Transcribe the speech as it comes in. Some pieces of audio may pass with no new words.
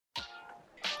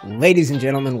Ladies and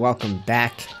gentlemen, welcome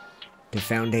back to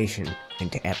Foundation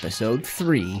and to episode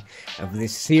 3 of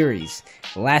this series.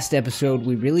 Last episode,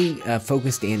 we really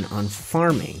focused in on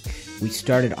farming. We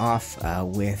started off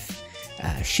with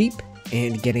sheep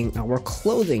and getting our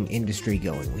clothing industry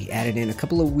going. We added in a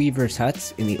couple of weavers'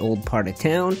 huts in the old part of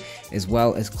town, as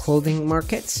well as clothing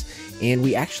markets, and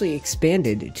we actually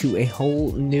expanded to a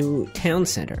whole new town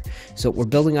center. So we're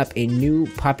building up a new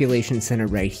population center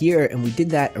right here, and we did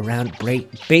that around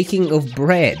baking of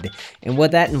bread. And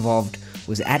what that involved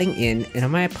was adding in, and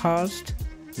am I paused?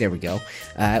 There we go.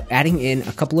 Adding in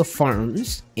a couple of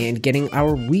farms and getting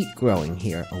our wheat growing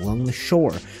here along the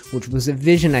shore, which was a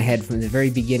vision I had from the very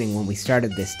beginning when we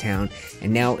started this town,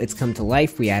 and now it's come to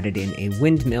life. We added in a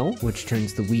windmill, which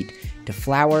turns the wheat to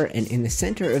flour, and in the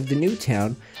center of the new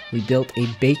town, we built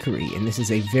a bakery, and this is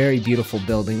a very beautiful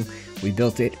building. We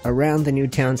built it around the new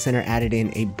town center, added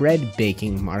in a bread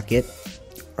baking market,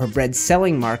 or bread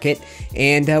selling market,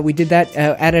 and we did that,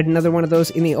 added another one of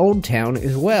those in the old town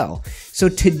as well. So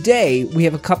today we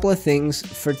have a couple of things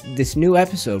for this new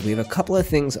episode. We have a couple of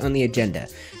things on the agenda.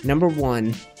 Number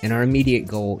one, and our immediate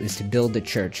goal, is to build a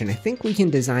church, and I think we can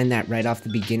design that right off the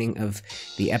beginning of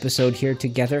the episode here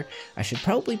together. I should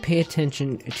probably pay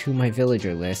attention to my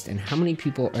villager list and how many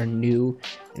people are new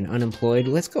and unemployed.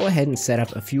 Let's go ahead and set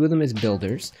up a few of them as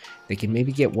builders. They can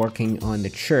maybe get working on the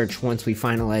church once we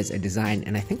finalize a design,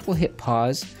 and I think we'll hit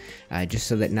pause just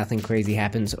so that nothing crazy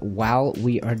happens while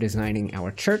we are designing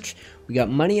our church. We got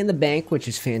money in the bank, which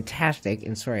is fantastic,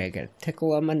 and sorry, I got a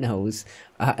tickle on my nose.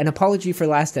 An apology for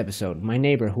last episode. My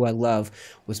neighbor, who I love,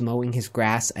 was mowing his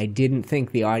grass. I didn't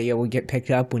think the audio would get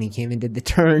picked up when he came and did the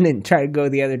turn and tried to go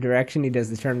the other direction. He does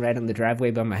the turn right on the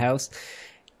driveway by my house.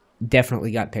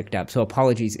 Definitely got picked up, so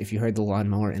apologies if you heard the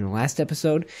lawnmower in the last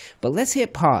episode. But let's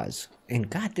hit pause, and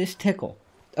got this tickle.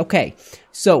 Okay,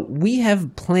 so we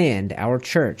have planned our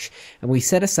church, and we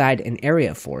set aside an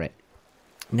area for it.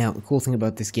 Now, the cool thing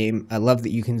about this game, I love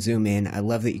that you can zoom in. I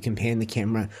love that you can pan the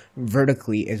camera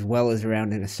vertically as well as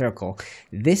around in a circle.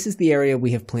 This is the area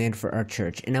we have planned for our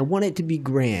church, and I want it to be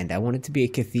grand. I want it to be a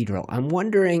cathedral. I'm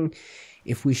wondering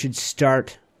if we should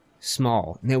start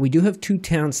small. Now, we do have two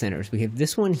town centers. We have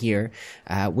this one here,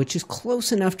 which is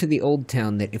close enough to the old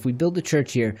town that if we build a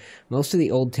church here, most of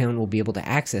the old town will be able to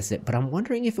access it, but I'm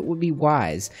wondering if it would be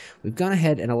wise. We've gone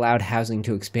ahead and allowed housing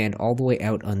to expand all the way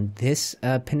out on this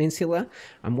peninsula.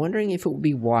 I'm wondering if it would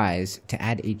be wise to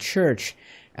add a church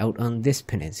out on this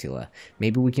peninsula.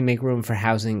 Maybe we can make room for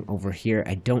housing over here.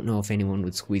 I don't know if anyone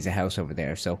would squeeze a house over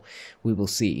there, so we will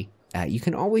see. You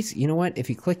can always, you know what, if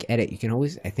you click edit, you can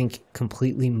always, I think,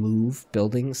 completely move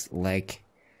buildings like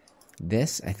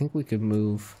this. I think we could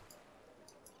move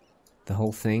the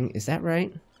whole thing. Is that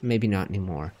right? Maybe not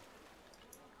anymore.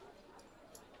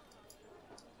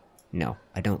 No,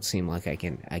 I don't seem like I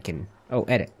can, oh,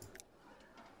 edit.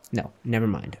 No, never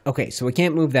mind. Okay, so we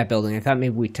can't move that building. I thought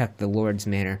maybe we tucked the Lord's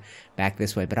Manor back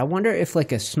this way, but I wonder if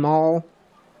like a small,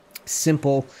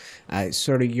 simple,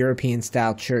 sort of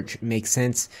European-style church makes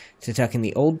sense to tuck in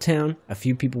the old town. A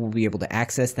few people will be able to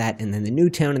access that, and then the new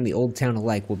town and the old town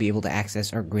alike will be able to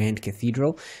access our grand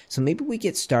cathedral. So maybe we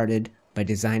get started by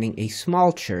designing a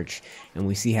small church, and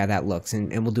we see how that looks.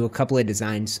 And we'll do a couple of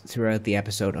designs throughout the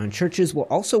episode on churches. We'll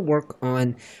also work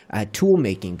on tool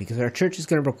making, because our church is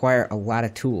going to require a lot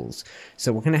of tools.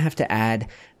 So we're going to have to add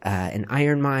an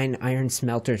iron mine, iron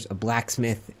smelters, a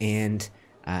blacksmith, and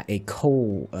a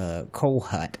coal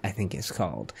hut, I think it's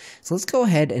called. So let's go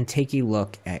ahead and take a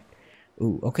look at...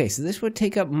 Ooh, okay, so this would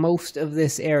take up most of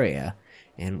this area,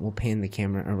 and we'll pan the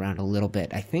camera around a little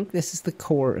bit. I think this is the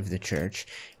core of the church,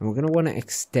 and we're going to want to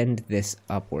extend this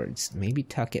upwards. Maybe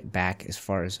tuck it back as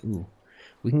far as... Ooh,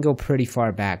 we can go pretty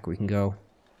far back. We can go...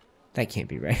 That can't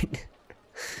be right.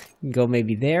 You can go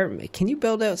maybe there. Can you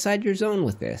build outside your zone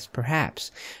with this?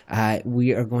 Perhaps.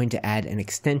 We are going to add an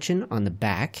extension on the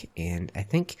back, and I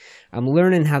think I'm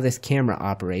learning how this camera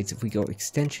operates. If we go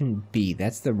extension B,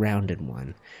 that's the rounded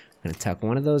one. I'm going to tuck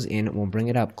one of those in, and we'll bring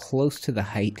it up close to the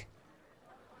height.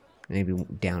 Maybe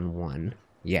down one.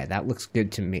 Yeah, that looks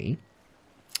good to me.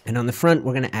 And on the front,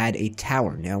 we're going to add a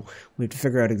tower. Now, we have to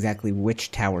figure out exactly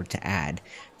which tower to add.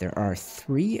 There are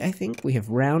 3, I think. We have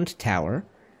round tower,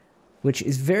 which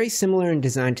is very similar in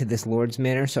design to this Lord's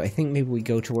Manor, so I think maybe we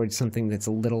go towards something that's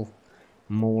a little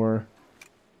more...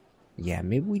 Yeah,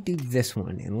 maybe we do this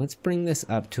one, and let's bring this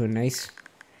up to a nice,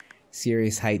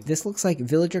 serious height. This looks like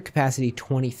villager capacity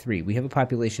 23. We have a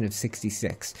population of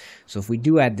 66, so if we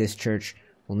do add this church,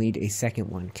 we'll need a second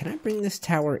one. Can I bring this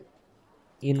tower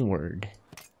inward?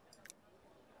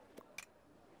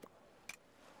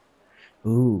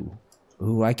 Ooh,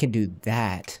 I can do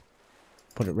that.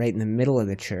 Put it right in the middle of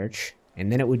the church.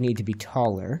 And then it would need to be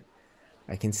taller.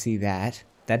 I can see that.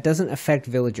 That doesn't affect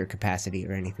villager capacity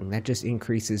or anything. That just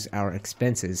increases our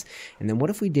expenses. And then what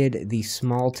if we did the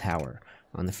small tower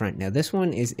on the front? Now this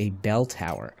one is a bell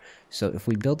tower. So if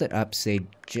we build it up, say,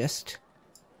 just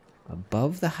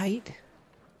above the height,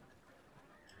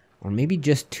 or maybe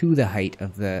just to the height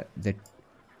of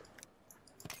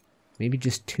maybe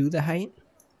just to the height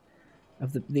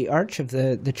of the arch of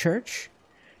the church.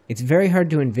 It's very hard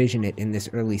to envision it in this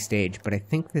early stage, but I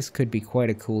think this could be quite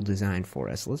a cool design for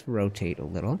us. Let's rotate a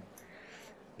little,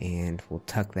 and we'll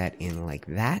tuck that in like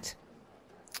that.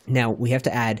 Now, we have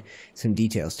to add some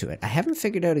details to it. I haven't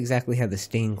figured out exactly how the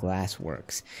stained glass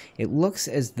works. It looks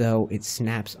as though it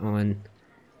snaps on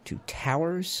to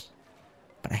towers,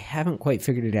 but I haven't quite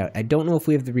figured it out. I don't know if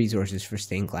we have the resources for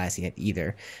stained glass yet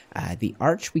either. The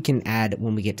arch we can add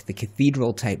when we get to the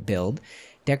cathedral type build.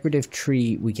 Decorative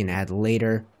tree we can add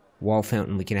later. Wall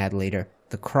fountain we can add later.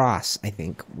 The cross, I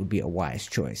think, would be a wise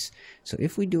choice. So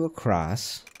if we do a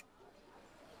cross,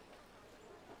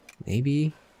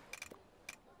 maybe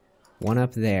one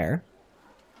up there,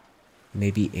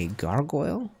 maybe a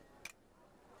gargoyle.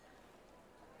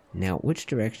 Now, which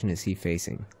direction is he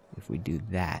facing? If we do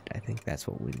that, I think that's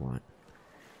what we want.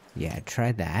 Yeah,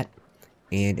 try that.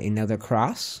 And another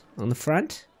cross on the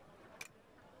front.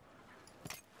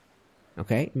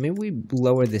 Okay, maybe we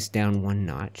lower this down one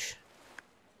notch.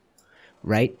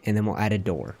 Right, and then we'll add a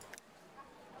door.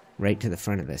 Right to the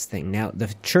front of this thing. Now,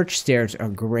 the church stairs are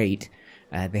great.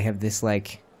 They have this,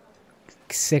 like,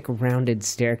 sick rounded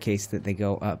staircase that they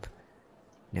go up.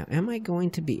 Now, am I going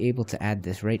to be able to add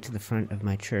this right to the front of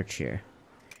my church here?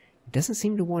 It doesn't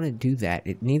seem to want to do that.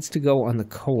 It needs to go on the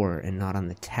core and not on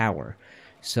the tower.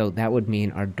 So that would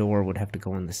mean our door would have to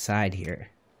go on the side here.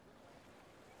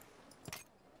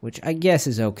 Which I guess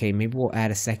is okay. Maybe we'll add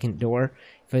a second door.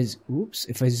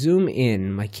 If I zoom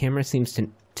in, my camera seems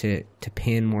to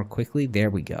pan more quickly. There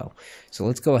we go. So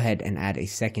let's go ahead and add a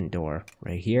second door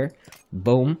right here.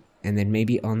 Boom. And then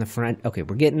maybe on the front. Okay,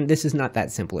 this is not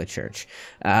that simple a church.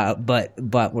 But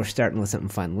we're starting with something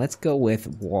fun. Let's go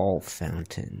with wall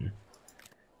fountain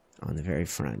on the very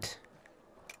front.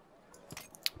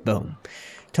 Boom.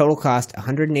 Total cost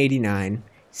 $189,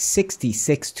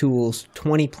 66 tools,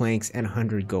 20 planks, and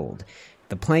 100 gold.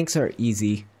 The planks are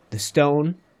easy. The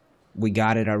stone, we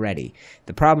got it already.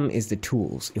 The problem is the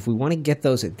tools. If we want to get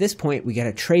those at this point, we got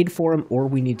to trade for them, or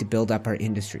we need to build up our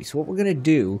industry. So what we're going to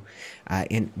do,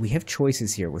 and we have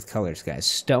choices here with colors, guys.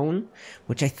 Stone,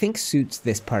 which I think suits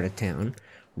this part of town.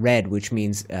 Red, which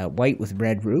means white with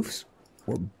red roofs,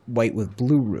 or white with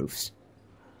blue roofs.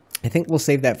 I think we'll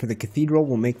save that for the cathedral.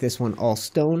 We'll make this one all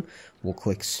stone. We'll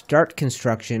click Start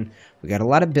Construction. We got a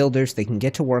lot of builders. They can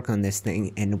get to work on this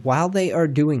thing. And while they are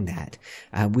doing that,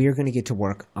 we are going to get to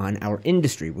work on our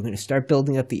industry. We're going to start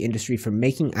building up the industry for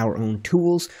making our own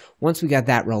tools. Once we got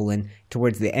that rolling,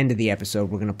 towards the end of the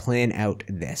episode, we're going to plan out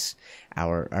this,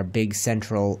 our big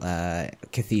central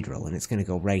cathedral. And it's going to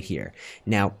go right here.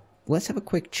 Now, let's have a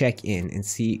quick check-in and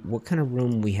see what kind of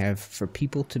room we have for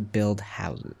people to build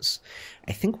houses.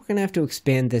 I think we're going to have to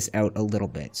expand this out a little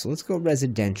bit. So let's go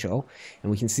residential,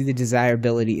 and we can see the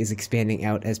desirability is expanding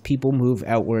out as people move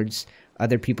outwards.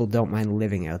 Other people don't mind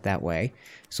living out that way.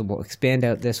 So we'll expand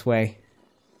out this way,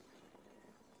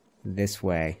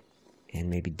 and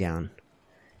maybe down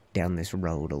this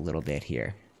road a little bit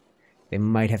here. They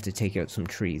might have to take out some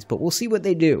trees, but we'll see what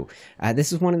they do.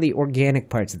 This is one of the organic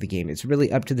parts of the game. It's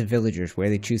really up to the villagers where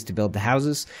they choose to build the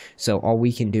houses. So all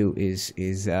we can do is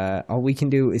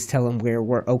tell them where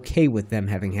we're okay with them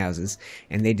having houses,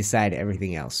 and they decide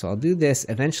everything else. So I'll do this.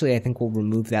 Eventually, I think we'll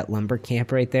remove that lumber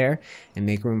camp right there and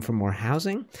make room for more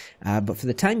housing. But for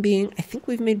the time being, I think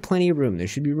we've made plenty of room. There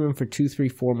should be room for 2, 3,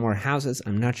 4 more houses.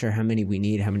 I'm not sure how many we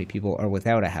need, how many people are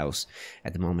without a house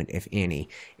at the moment, if any.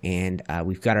 And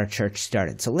we've got our church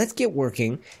started. So let's get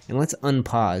working, and let's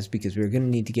unpause because we're going to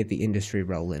need to get the industry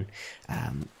rolling.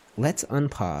 Let's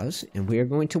unpause, and we are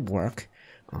going to work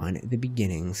on the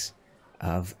beginnings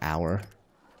of our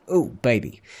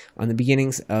on the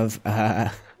beginnings of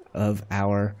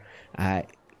our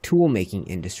tool making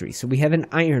industry. So we have an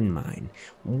iron mine.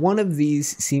 One of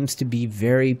these seems to be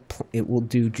it will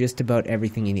do just about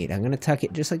everything you need. I'm going to tuck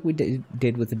it just like we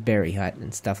did with the berry hut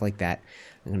and stuff like that.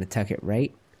 I'm going to tuck it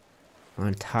right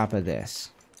on top of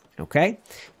this. Okay,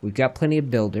 we've got plenty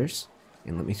of builders,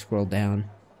 and let me scroll down.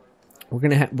 We're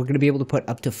gonna be able to put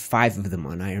up to 5 of them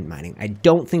on iron mining. I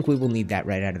don't think we will need that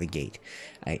right out of the gate.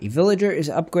 A villager is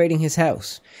upgrading his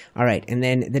house. All right, and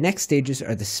then the next stages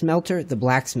are the smelter, the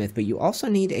blacksmith, but you also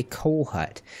need a coal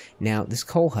hut. Now, this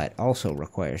coal hut also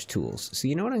requires tools. So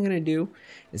you know what I'm gonna do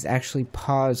is actually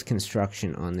pause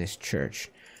construction on this church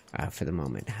for the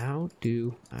moment. How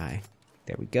do I...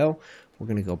 There we go. We're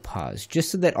going to go pause,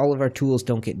 just so that all of our tools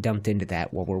don't get dumped into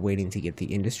that while we're waiting to get the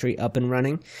industry up and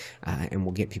running. And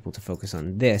we'll get people to focus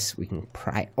on this. We can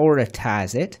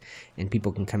prioritize it, and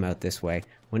people can come out this way.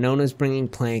 Winona's bringing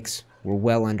planks. We're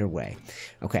well underway.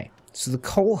 Okay, so the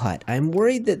coal hut. I'm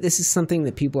worried that this is something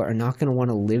that people are not going to want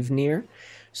to live near.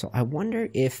 So I wonder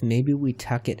if maybe we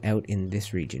tuck it out in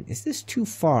this region. Is this too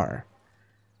far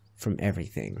from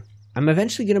everything? I'm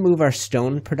eventually going to move our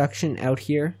stone production out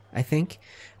here, I think.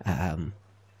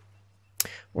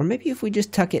 Or maybe if we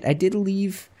just tuck it, I did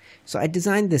leave... So I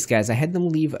designed this, guys. I had them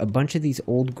leave a bunch of these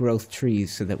old growth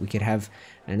trees so that we could have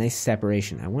a nice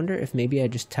separation. I wonder if maybe I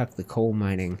just tuck the coal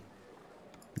mining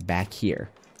back here.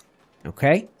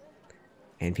 Okay?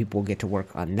 And people will get to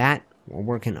work on that. We're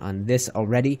working on this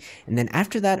already. And then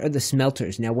after that are the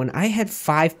smelters. Now, when I had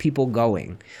 5 people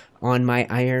going on my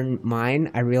iron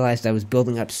mine, I realized I was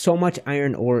building up so much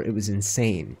iron ore, it was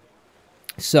insane.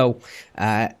 So,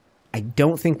 I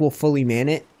don't think we'll fully man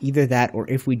it. Either that, or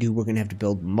if we do, we're going to have to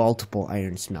build multiple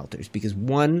iron smelters. Because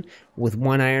with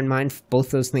one iron mine,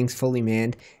 both those things fully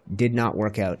manned, did not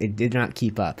work out. It did not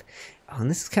keep up. Oh, and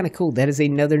this is kind of cool. That is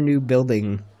another new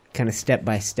building, kind of step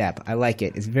by step. I like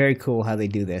it. It's very cool how they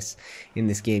do this in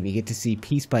this game. You get to see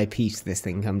piece by piece this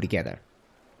thing come together.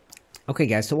 Okay,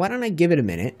 guys, so why don't I give it a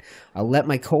minute? I'll let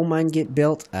my coal mine get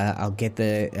built. I'll get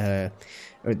the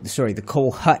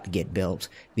coal hut get built.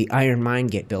 The iron mine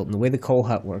get built. And the way the coal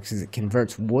hut works is it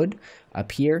converts wood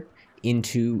up here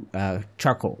into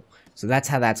charcoal. So that's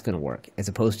how that's going to work, as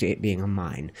opposed to it being a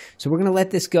mine. So we're going to let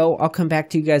this go. I'll come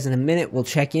back to you guys in a minute. We'll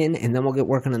check in, and then we'll get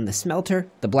working on the smelter,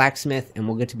 the blacksmith, and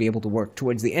we'll get to be able to work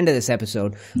towards the end of this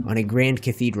episode on a grand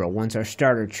cathedral once our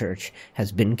starter church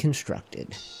has been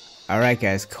constructed. Alright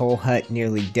guys, coal hut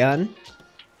nearly done.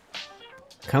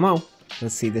 Come on,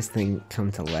 let's see this thing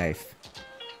come to life.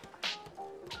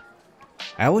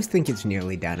 I always think it's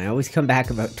nearly done. I always come back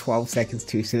about 12 seconds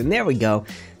too soon. There we go.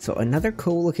 So another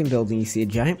cool looking building. You see a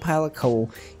giant pile of coal.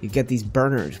 You've got these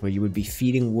burners where you would be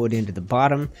feeding wood into the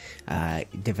bottom,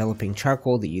 developing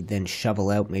charcoal that you'd then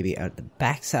shovel out maybe out the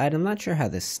backside. I'm not sure how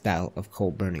this style of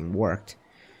coal burning worked.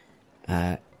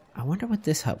 I wonder what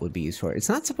this hut would be used for. It's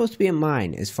not supposed to be a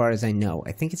mine, as far as I know.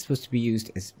 I think it's supposed to be used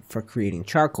for creating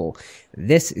charcoal.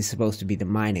 This is supposed to be the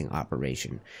mining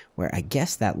operation, where I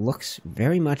guess that looks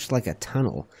very much like a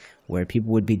tunnel, where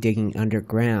people would be digging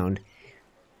underground,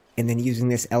 and then using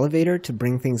this elevator to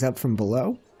bring things up from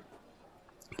below.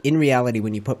 In reality,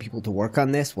 when you put people to work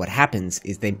on this, what happens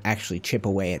is they actually chip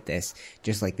away at this,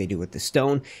 just like they do with the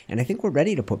stone, and I think we're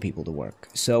ready to put people to work.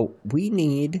 So we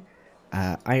need...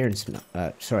 iron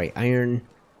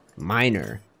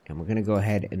miner, and we're gonna go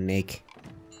ahead and make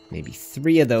maybe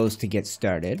 3 of those to get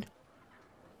started,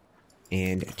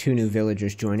 and 2 new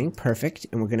villagers joining. Perfect.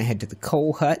 And we're gonna head to the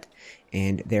coal hut,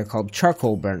 and they're called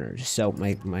charcoal burners, so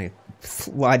my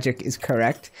logic is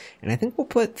correct, and I think we'll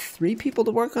put 3 people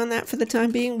to work on that for the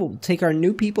time being. We'll take our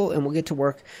new people and we'll get to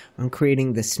work on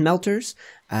creating the smelters,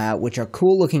 which are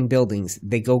cool looking buildings.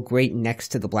 They go great next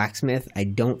to the blacksmith. I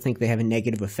don't think they have a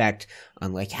negative effect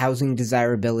on like housing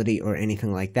desirability or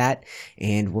anything like that,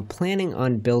 and we're planning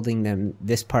on building them,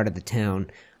 this part of the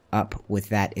town, up with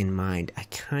that in mind.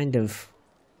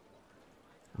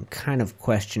 I'm kind of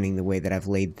questioning the way that I've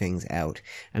laid things out.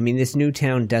 I mean, this new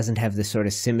town doesn't have the sort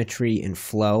of symmetry and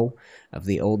flow of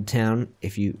the old town.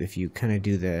 If you kind of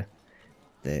do the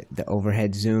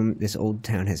overhead zoom, this old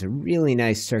town has a really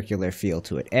nice circular feel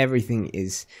to it. Everything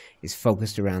is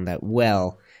focused around that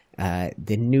well.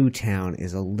 The new town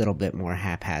is a little bit more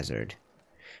haphazard.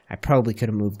 I probably could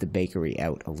have moved the bakery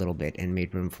out a little bit and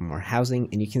made room for more housing.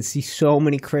 And you can see so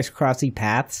many crisscrossy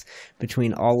paths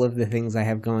between all of the things I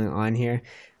have going on here.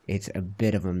 It's a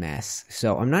bit of a mess.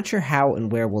 So I'm not sure how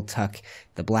and where we'll tuck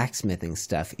the blacksmithing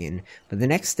stuff in. But the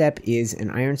next step is an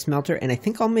iron smelter. And I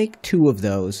think I'll make 2 of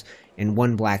those and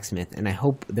 1 blacksmith. And I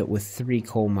hope that with 3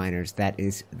 coal miners, that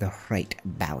is the right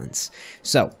balance.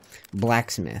 So,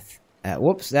 blacksmith.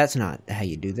 Whoops, that's not how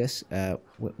you do this.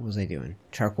 What was I doing?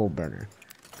 Charcoal burner.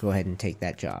 Go ahead and take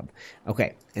that job.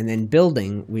 Okay, and then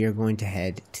building, we are going to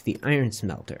head to the iron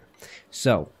smelter.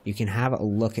 So, you can have a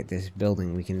look at this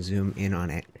building. We can zoom in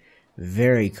on it.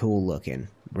 Very cool looking,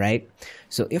 right?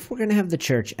 So, if we're going to have the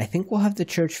church, I think we'll have the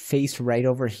church face right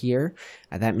over here.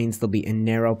 That means there'll be a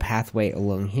narrow pathway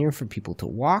along here for people to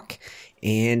walk.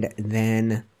 And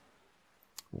then,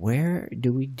 where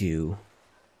do we do?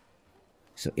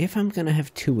 So, if I'm going to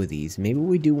have 2 of these, maybe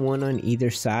we do 1 on either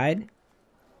side.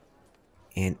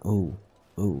 And, ooh,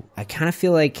 I kind of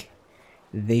feel like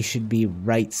they should be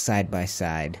right side by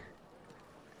side.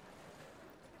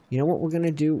 You know what we're going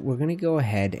to do? We're going to go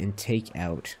ahead and take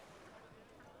out...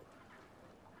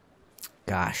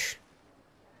 Gosh.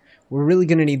 We're really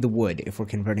going to need the wood if we're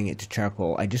converting it to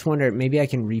charcoal. I just wonder, maybe I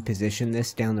can reposition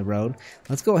this down the road.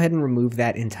 Let's go ahead and remove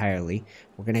that entirely.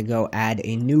 We're going to go add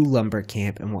a new lumber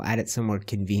camp, and we'll add it somewhere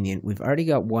convenient. We've already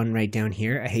got one right down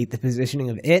here. I hate the positioning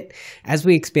of it. As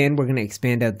we expand, we're going to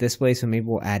expand out this way, so maybe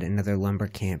we'll add another lumber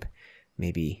camp,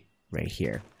 maybe right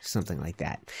here, something like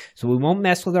that. So we won't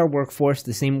mess with our workforce.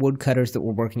 The same woodcutters that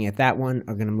were working at that one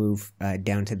are going to move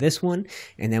down to this one,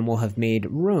 and then we'll have made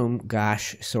room.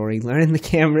 Gosh, sorry, learning the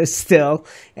cameras still,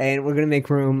 and we're going to make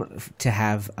room to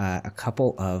have a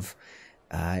couple of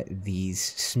these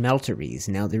smelteries.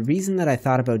 Now, the reason that I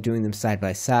thought about doing them side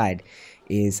by side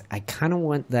is I kind of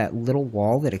want that little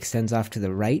wall that extends off to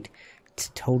the right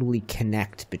to totally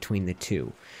connect between the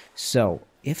two. So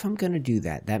if I'm going to do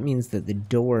that, that means that the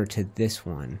door to this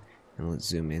one, and let's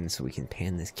zoom in so we can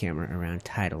pan this camera around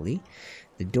tidily,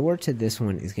 the door to this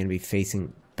one is going to be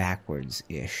facing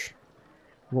backwards-ish.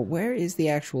 Well, where is the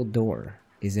actual door?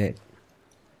 Is it...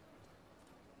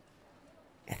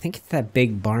 I think it's that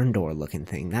big barn door looking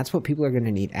thing. That's what people are going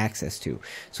to need access to.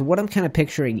 So what I'm kind of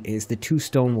picturing is the two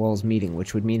stone walls meeting,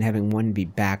 which would mean having one be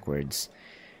backwards.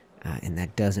 And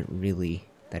that doesn't really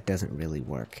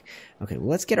work. Okay, well,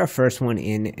 let's get our first one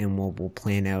in, and we'll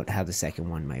plan out how the second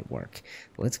one might work.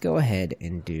 Let's go ahead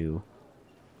and do...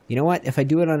 You know what? If I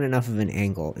do it on enough of an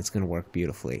angle, it's going to work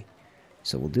beautifully.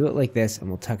 So we'll do it like this, and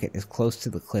we'll tuck it as close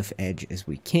to the cliff edge as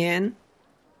we can.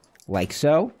 Like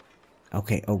so.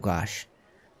 Okay, oh gosh.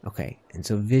 Okay, and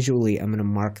so visually, I'm going to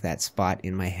mark that spot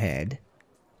in my head.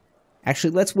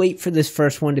 Actually, let's wait for this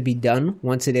first one to be done.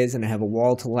 Once it is and I have a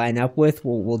wall to line up with,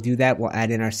 we'll do that. We'll add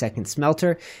in our second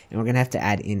smelter, and we're going to have to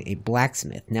add in a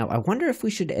blacksmith. Now, I wonder if we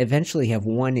should eventually have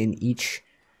one in each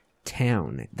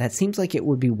town. That seems like it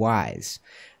would be wise.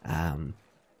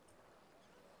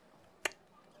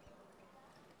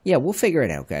 Yeah, we'll figure it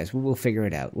out, guys. We will figure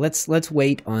it out. Let's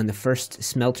wait on the first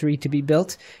smeltery to be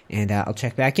built, and I'll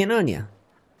check back in on you.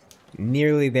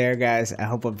 Nearly there, guys. I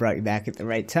hope I brought you back at the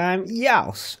right time.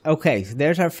 Yes! Okay, so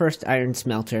there's our first iron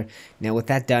smelter. Now, with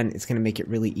that done, it's going to make it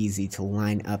really easy to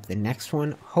line up the next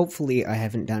one. Hopefully, I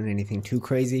haven't done anything too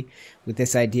crazy with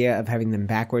this idea of having them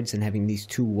backwards and having these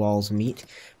two walls meet.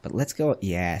 But let's go...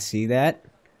 Yeah, see that?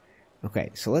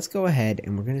 Okay, so let's go ahead,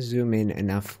 and we're going to zoom in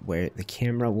enough where the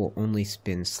camera will only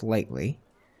spin slightly.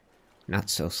 Not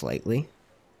so slightly.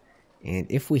 And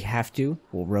if we have to,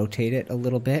 we'll rotate it a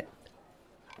little bit.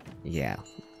 Yeah.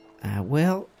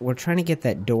 Well, we're trying to get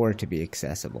that door to be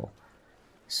accessible.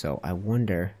 So I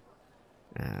wonder...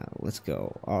 let's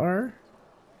go R.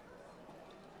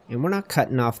 And we're not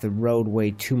cutting off the roadway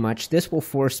too much. This will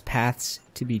force paths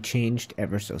to be changed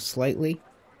ever so slightly.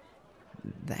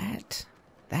 That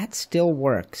still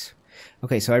works.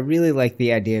 Okay, so I really like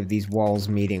the idea of these walls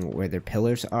meeting where their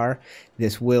pillars are.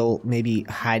 This will maybe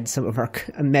hide some of our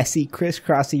messy,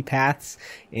 crisscrossy paths.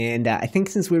 And I think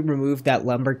since we removed that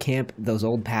lumber camp, those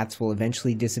old paths will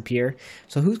eventually disappear.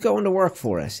 So who's going to work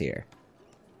for us here?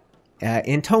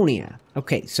 Antonia.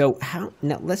 Okay, so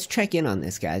now let's check in on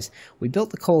this, guys. We built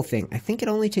the coal thing. I think it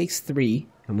only takes 3.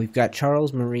 And we've got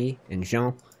Charles, Marie, and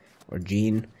Jean, or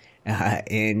Jean.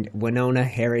 And Winona,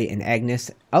 Harry, and Agnes.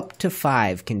 Up to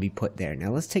 5 can be put there. Now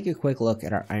let's take a quick look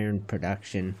at our iron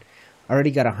production.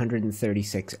 Already got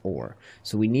 136 ore.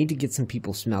 So we need to get some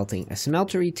people smelting. A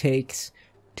smeltery takes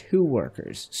 2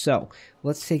 workers. So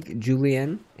let's take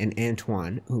Julien and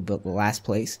Antoine, who built the last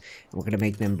place, and we're going to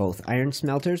make them both iron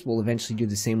smelters. We'll eventually do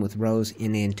the same with Rose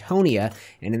and Antonia,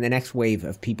 and in the next wave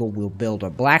of people, we'll build a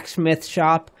blacksmith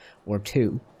shop or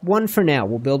 2. 1 for now.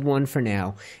 We'll build 1 for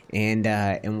now, and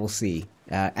we'll see.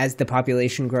 As the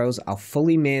population grows, I'll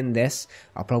fully man this.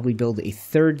 I'll probably build a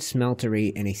 3rd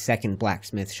smeltery and a 2nd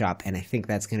blacksmith shop, and I think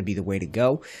that's going to be the way to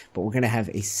go. But we're going to have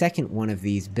a 2nd one of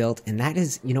these built, and that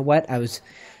is, you know what? I was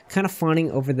kind of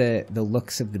fawning over the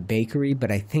looks of the bakery,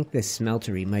 but I think this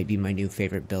smeltery might be my new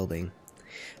favorite building.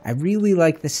 I really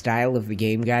like the style of the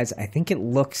game, guys. I think it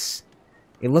looks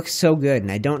so good,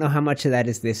 and I don't know how much of that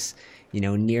is this, you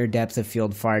know, near depth of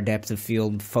field, far depth of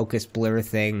field, focus blur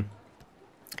thing.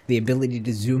 The ability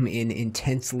to zoom in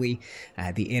intensely,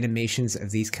 the animations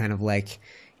of these kind of like,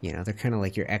 you know, they're kind of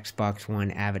like your Xbox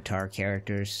One avatar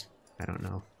characters. I don't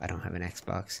know. I don't have an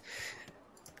Xbox.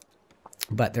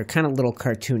 But they're kind of little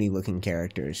cartoony looking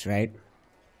characters, right?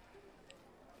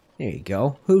 There you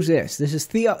go. Who's this? This is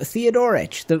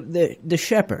Theodorich, the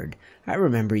shepherd. I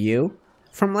remember you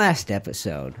from last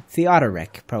episode.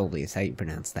 Theodoric, probably is how you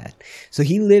pronounce that. So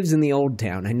he lives in the old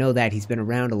town. I know that. He's been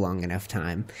around a long enough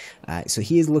time. So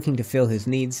he is looking to fill his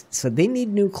needs. So they need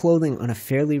new clothing on a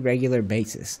fairly regular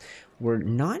basis. we're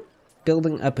not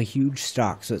building up a huge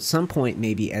stock. So at some point,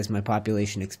 maybe as my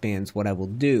population expands, what I will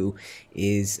do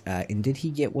is, and did he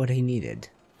get what he needed?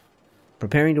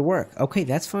 Preparing to work. Okay,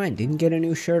 that's fine. Didn't get a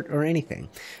new shirt or anything.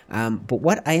 But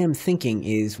what I am thinking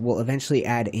is we'll eventually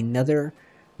add another,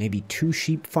 maybe 2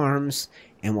 sheep farms,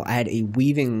 and we'll add a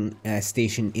weaving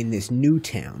station in this new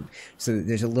town. So that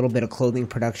there's a little bit of clothing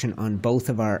production on both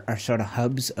of our sort of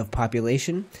hubs of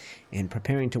population. And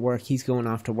preparing to work, he's going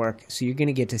off to work. So you're going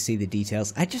to get to see the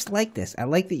details. I just like this. I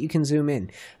like that you can zoom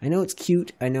in. I know it's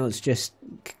cute. I know it's just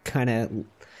kind of,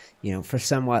 you know, for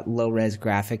somewhat low-res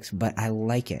graphics, but I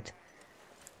like it.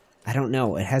 I don't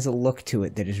know. It has a look to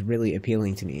it that is really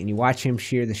appealing to me. And you watch him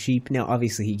shear the sheep. Now,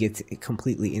 obviously, he gets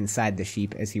completely inside the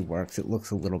sheep as he works. It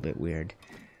looks a little bit weird.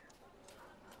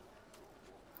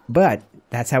 But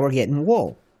that's how we're getting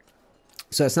wool.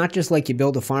 So it's not just like you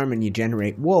build a farm and you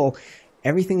generate wool.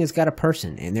 Everything has got a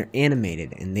person, and they're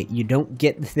animated, and that you don't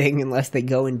get the thing unless they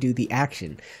go and do the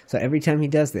action. So every time he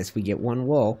does this, we get 1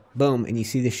 wool. Boom, and you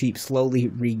see the sheep slowly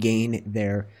regain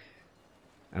their...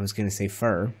 I was going to say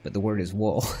fur, but the word is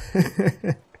wool.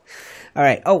 All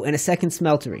right. Oh, and a second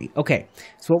smeltery. Okay.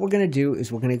 So what we're going to do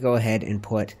is we're going to go ahead and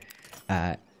put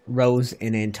Rose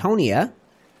and Antonia,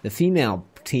 the female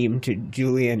team to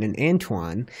Julian and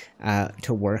Antoine,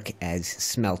 to work as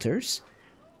smelters.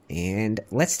 And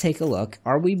let's take a look.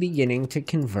 Are we beginning to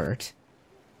convert?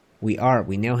 We are.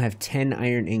 We now have 10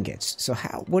 iron ingots. So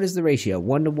what is the ratio?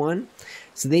 1 to 1?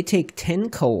 So they take 10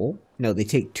 coal. No, they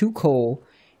take 2 coal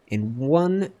and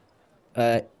 1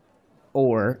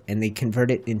 ore, and they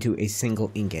convert it into a single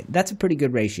ingot. That's a pretty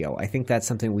good ratio. I think that's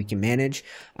something we can manage.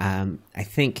 I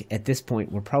think at this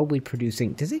point we're probably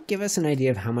producing... Does it give us an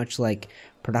idea of how much, like,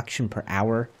 production per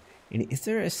hour? And is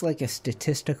there like a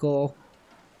statistical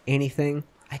anything?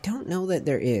 I don't know that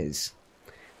there is.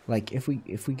 Like, if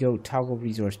we go toggle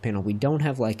resource panel, we don't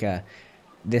have like a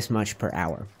this much per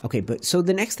hour. Okay, but so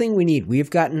the next thing we need, we have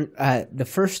gotten the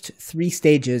first 3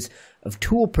 stages of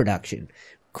tool production,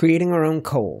 creating our own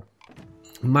coal,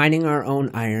 mining our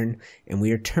own iron, and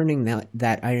we are turning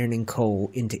that iron and coal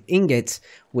into ingots,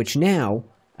 which now,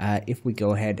 if we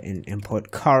go ahead and put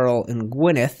Carl and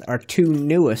Gwyneth, our 2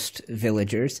 newest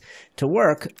villagers, to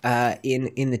work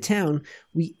in the town,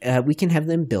 we can have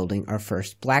them building our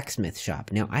first blacksmith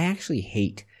shop. Now, I actually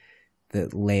hate the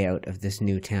layout of this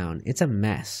new town. It's a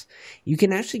mess. You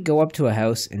can actually go up to a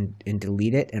house and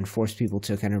delete it and force people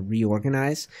to kind of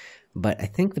reorganize, but I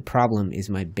think the problem is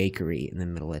my bakery in the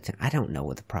middle of town. I don't know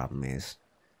what the problem is.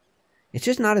 It's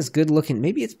just not as good looking.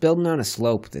 Maybe it's building on a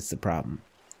slope that's the problem,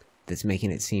 that's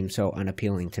making it seem so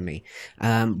unappealing to me.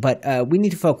 But we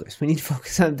need to focus. We need to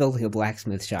focus on building a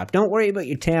blacksmith shop. Don't worry about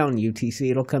your town, UTC.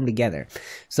 It'll come together.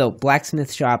 So,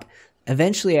 blacksmith shop.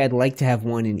 Eventually, I'd like to have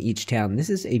 1 in each town.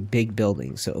 This is a big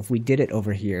building, so if we did it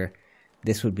over here,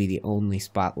 this would be the only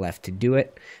spot left to do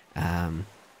it.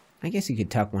 I guess you could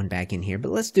tuck 1 back in here,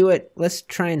 but let's do it. Let's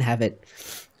try and have it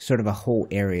sort of a whole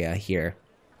area here.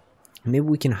 Maybe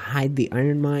we can hide the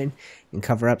iron mine and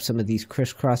cover up some of these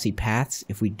crisscrossy paths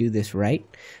if we do this right.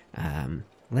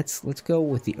 Let's go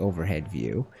with the overhead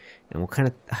view, and we'll kind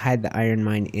of hide the iron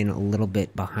mine in a little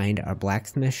bit behind our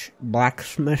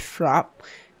blacksmith shop.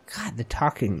 God, the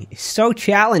talking is so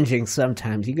challenging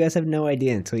sometimes. You guys have no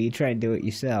idea until you try and do it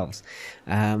yourselves.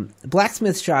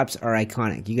 Blacksmith shops are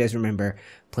iconic. You guys remember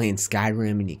playing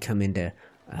Skyrim and you come into,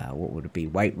 what would it be,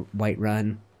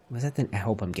 Whiterun? Was that I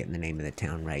hope I'm getting the name of the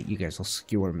town right. You guys will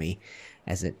skewer me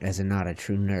as a not a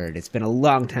true nerd. It's been a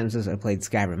long time since I played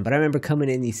Skyrim, but I remember coming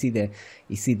in. You see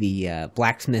the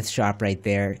blacksmith shop right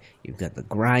there. You've got the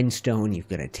grindstone. You've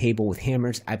got a table with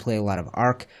hammers. I play a lot of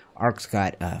Ark. Ark's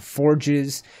got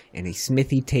forges and a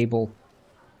smithy table.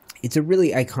 It's a really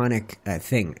iconic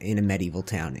thing in a medieval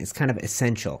town. It's kind of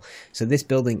essential. So this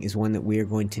building is one that we are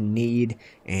going to need,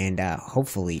 and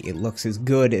hopefully it looks as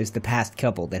good as the past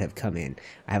couple that have come in.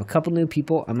 I have a couple new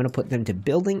people. I'm going to put them to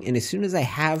building, and as soon as I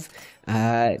have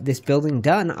this building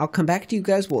done, I'll come back to you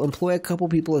guys. We'll employ a couple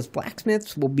people as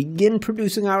blacksmiths. We'll begin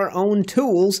producing our own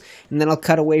tools, and then I'll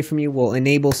cut away from you. We'll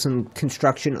enable some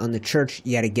construction on the church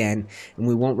yet again, and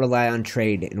we won't rely on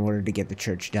trade in order to get the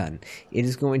church done. It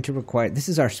is going to require... This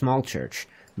is our small church,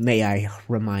 may I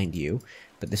remind you.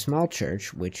 But the small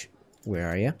church, which... Where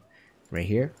are you? Right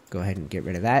here. Go ahead and get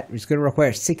rid of that. It's going to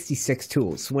require 66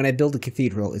 tools. So when I build a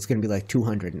cathedral, it's going to be like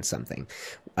 200 and something.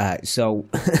 So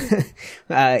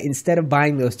instead of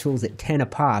buying those tools at 10 a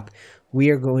pop, we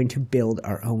are going to build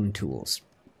our own tools.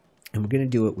 And we're going to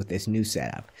do it with this new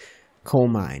setup. Coal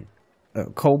mine,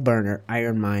 coal burner,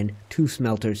 iron mine, 2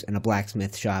 smelters, and a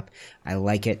blacksmith shop. I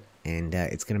like it, and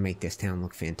it's going to make this town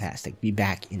look fantastic. Be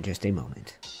back in just a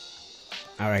moment.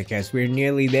 Alright guys, we're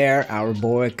nearly there. Our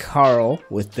boy Carl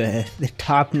with the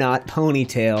top knot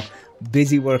ponytail,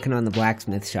 busy working on the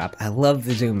blacksmith shop. I love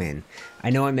the zoom in. I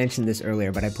know I mentioned this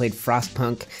earlier, but I played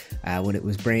Frostpunk when it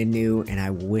was brand new, and I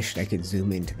wished I could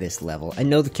zoom into this level. I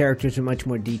know the characters are much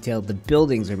more detailed, the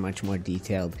buildings are much more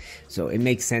detailed, so it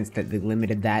makes sense that they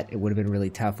limited that. It would have been really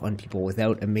tough on people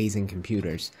without amazing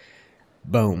computers.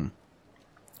 Boom.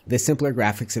 The simpler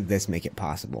graphics of this make it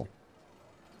possible.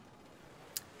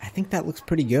 I think that looks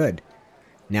pretty good.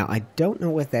 Now, I don't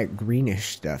know what that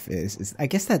greenish stuff is. I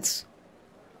guess that's...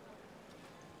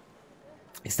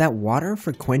 Is that water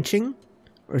for quenching?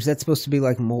 Or is that supposed to be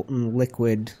like molten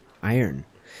liquid iron?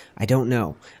 I don't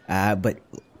know. But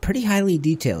pretty highly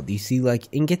detailed. You see like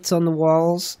ingots on the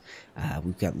walls.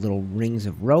 We've got little rings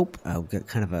of rope. We've got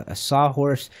kind of a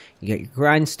sawhorse. You got your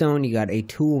grindstone. You got a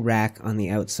tool rack on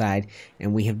the outside.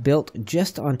 And we have built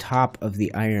just on top of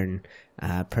the iron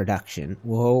production.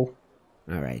 Whoa.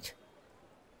 Alright.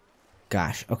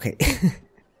 Gosh. Okay.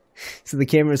 So the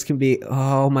cameras can be,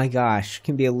 oh my gosh,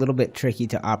 can be a little bit tricky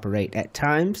to operate at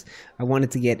times. I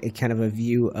wanted to get a kind of a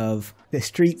view of the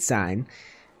street sign.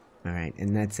 Alright,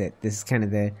 and that's it. This is kind of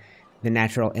the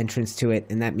natural entrance to it,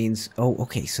 and that means, oh,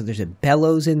 okay, so there's a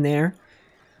bellows in there.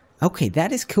 Okay,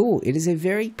 that is cool. It is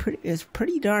a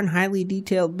pretty darn highly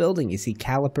detailed building. You see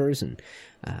calipers and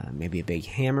maybe a big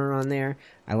hammer on there.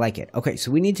 I like it. Okay, so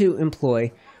we need to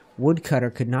employ... Woodcutter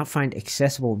could not find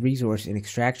accessible resource in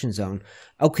extraction zone.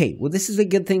 Okay, well this is a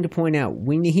good thing to point out.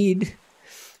 We need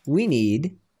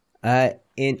in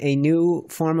a new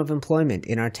form of employment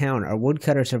in our town. Our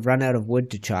woodcutters have run out of wood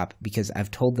to chop because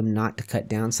I've told them not to cut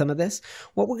down some of this.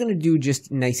 What we're going to do,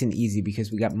 just nice and easy,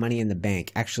 because we got money in the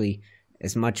bank, actually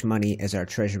as much money as our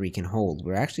treasury can hold,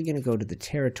 we're actually going to go to the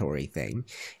territory thing,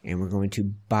 and we're going to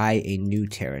buy a new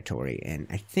territory. And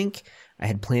I think I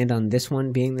had planned on this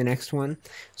one being the next one,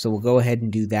 so we'll go ahead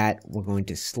and do that. We're going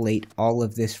to slate all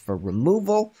of this for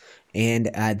removal, and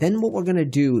then what we're going to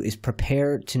do is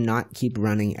prepare to not keep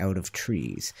running out of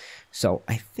trees. So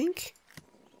I think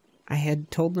I had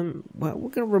told them, well,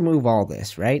 we're going to remove all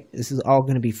this, right? This is all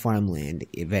going to be farmland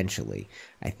eventually,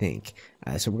 I think.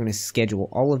 So we're going to schedule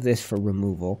all of this for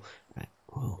removal.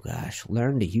 Oh gosh,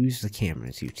 learn to use the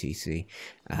cameras, UTC.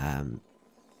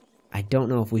 I don't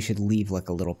know if we should leave like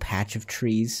a little patch of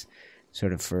trees,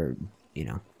 sort of for, you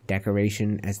know,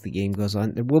 decoration as the game goes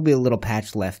on. There will be a little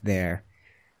patch left there.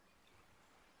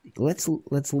 Let's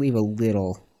leave a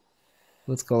little.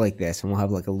 Let's go like this, and we'll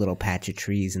have like a little patch of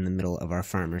trees in the middle of our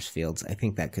farmers' fields. I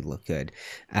think that could look good,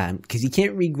 because you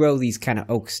can't regrow these kind of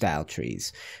oak-style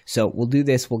trees. So we'll do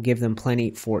this. We'll give them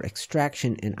plenty for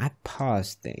extraction, and I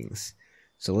paused things.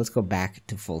 So let's go back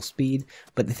to full speed.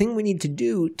 But the thing we need to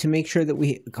do to make sure that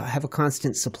we have a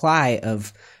constant supply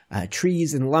of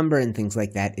trees and lumber and things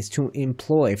like that is to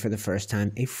employ, for the first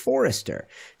time, a forester.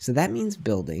 So that means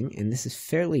building, and this is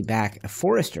fairly back, a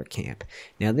forester camp.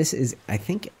 Now this is, I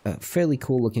think, a fairly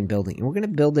cool looking building. And we're going to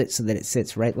build it so that it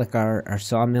sits right like our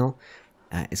sawmill,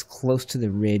 as close to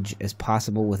the ridge as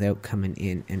possible without coming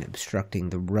in and obstructing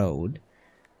the road.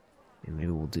 And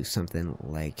maybe we'll do something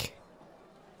like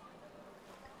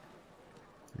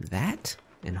that,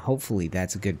 and hopefully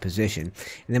that's a good position.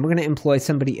 And then we're going to employ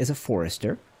somebody as a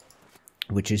forester,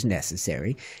 which is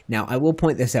necessary. Now, I will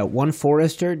point this out. One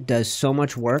forester does so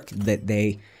much work that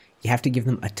you have to give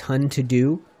them a ton to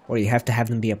do, or you have to have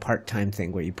them be a part-time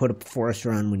thing where you put a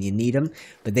forester on when you need them,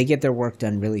 but they get their work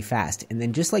done really fast. And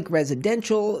then just like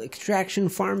residential extraction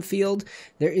farm field,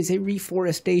 there is a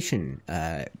reforestation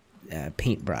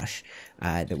paintbrush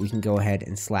that we can go ahead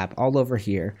and slap all over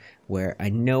here, where I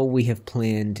know we have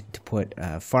planned to put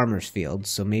farmers fields,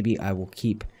 so maybe I will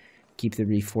keep the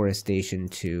reforestation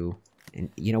to, and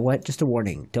you know what, just a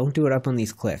warning, don't do it up on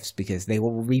these cliffs, because they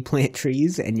will replant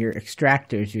trees, and your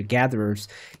extractors, your gatherers,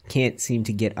 can't seem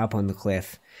to get up on the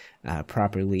cliff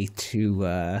properly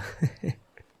to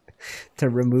to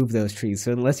remove those trees.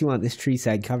 So unless you want this tree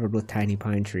side covered with tiny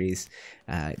pine trees,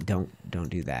 don't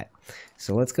do that.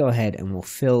 So let's go ahead and we'll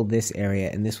fill this area,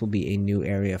 and this will be a new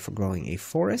area for growing a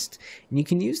forest. And you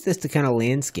can use this to kind of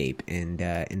landscape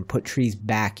and put trees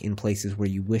back in places where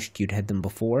you wished you'd had them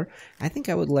before. I think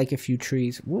I would like a few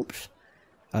trees, whoops,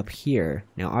 up here.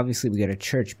 Now obviously we got a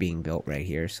church being built right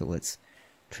here, so let's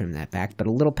trim that back. But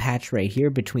a little patch right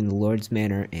here between the Lord's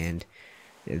Manor and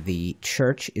the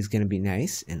church is going to be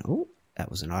nice. And oh, that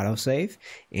was an autosave.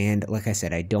 And like I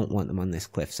said, I don't want them on this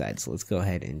cliffside, so let's go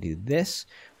ahead and do this.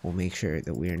 We'll make sure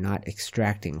that we are not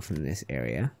extracting from this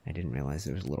area. I didn't realize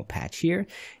there was a little patch here.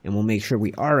 And we'll make sure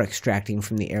we are extracting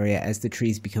from the area as the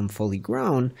trees become fully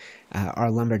grown.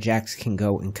 Our lumberjacks can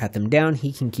go and cut them down.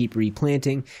 He can keep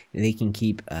replanting, and they can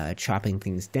keep chopping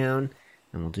things down.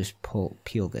 And we'll just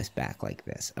peel this back like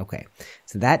this. Okay,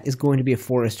 so that is going to be a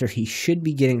forester. He should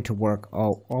be getting to work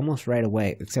almost right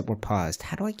away, except we're paused.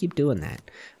 How do I keep doing that?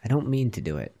 I don't mean to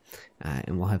do it.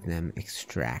 And we'll have them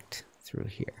extract through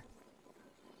here.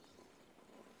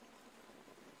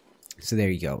 So there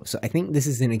you go. So I think this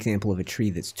is an example of a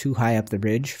tree that's too high up the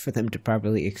ridge for them to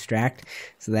properly extract.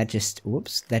 So that just,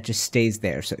 whoops, that just stays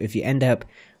there. So if you end up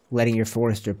letting your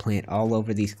forester plant all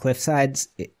over these cliff sides,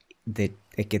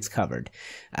 it gets covered.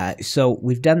 So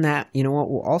we've done that. You know what?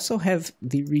 We'll also have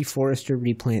the reforester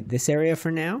replant this area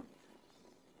for now.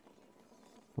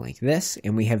 Like this.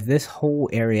 And we have this whole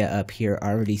area up here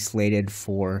already slated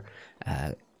for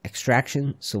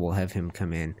extraction. So we'll have him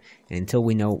come in. And until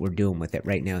we know what we're doing with it,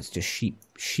 right now it's just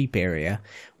sheep area.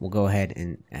 We'll go ahead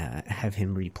and have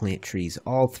him replant trees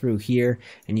all through here.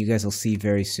 And you guys will see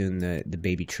very soon the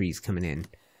baby trees coming in.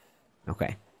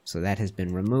 Okay. So that has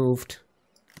been removed.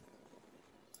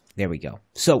 There we go.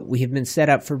 So we have been set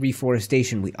up for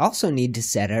reforestation. We also need to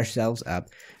set ourselves up.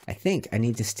 I think I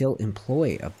need to still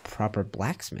employ a proper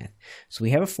blacksmith. So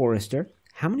we have a forester.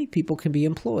 How many people can be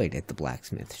employed at the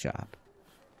blacksmith shop?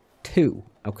 2.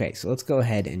 Okay, so let's go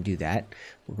ahead and do that.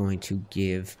 We're going to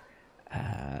give,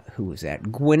 who was that?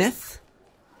 Gwyneth,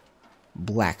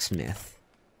 blacksmith.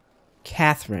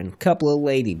 Catherine, couple of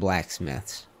lady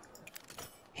blacksmiths.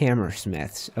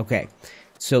 Hammersmiths. Okay.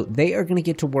 So they are going to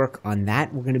get to work on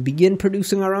that. We're going to begin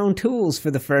producing our own tools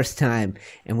for the first time,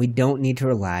 and we don't need to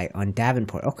rely on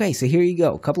Davenport. Okay, so here you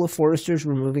go. A couple of foresters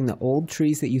removing the old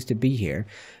trees that used to be here,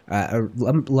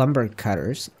 lumber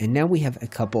cutters, and now we have a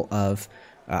couple of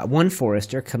one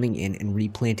forester coming in and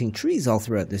replanting trees all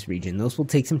throughout this region. Those will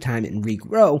take some time and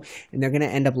regrow, and they're going to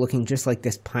end up looking just like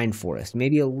this pine forest,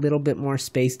 maybe a little bit more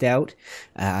spaced out,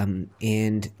 and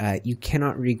you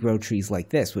cannot regrow trees like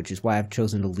this, which is why I've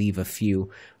chosen to leave a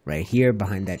few right here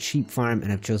behind that sheep farm,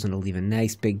 and I've chosen to leave a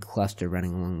nice big cluster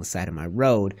running along the side of my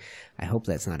road. I hope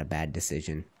that's not a bad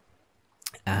decision.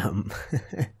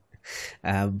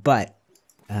 But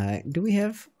do we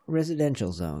have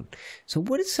residential zone? So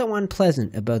what is so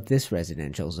unpleasant about this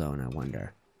residential zone, I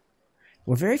wonder?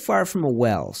 We're very far from a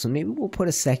well, so maybe we'll put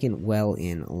a second well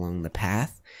in along the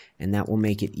path, and that will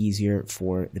make it easier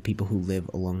for the people who live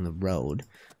along the road.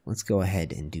 Let's go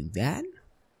ahead and do that.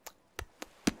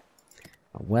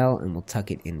 A well, and we'll tuck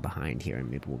it in behind here, and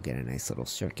maybe we'll get a nice little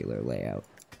circular layout.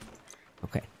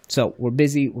 Okay. So we're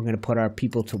busy. We're going to put our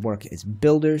people to work as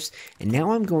builders. And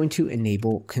now I'm going to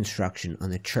enable construction on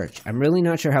the church. I'm really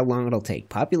not sure how long it'll take.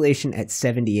 Population at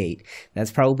 78.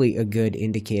 That's probably a good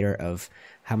indicator of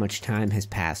how much time has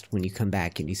passed when you come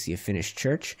back and you see a finished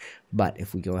church. But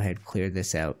if we go ahead, clear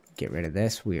this out, get rid of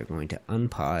this, we are going to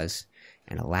unpause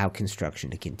and allow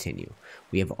construction to continue.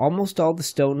 We have almost all the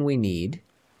stone we need,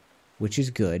 which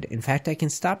is good. In fact, I can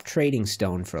stop trading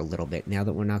stone for a little bit now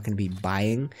that we're not going to be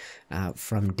buying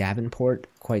from Davenport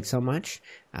quite so much.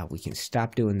 We can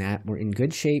stop doing that. We're in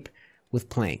good shape with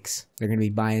planks. They're going to be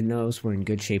buying those. We're in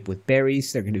good shape with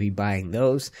berries. They're going to be buying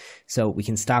those. So we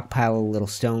can stockpile a little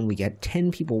stone. We got 10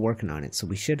 people working on it, so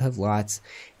we should have lots.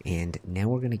 And now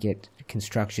we're going to get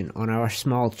construction on our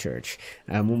small church.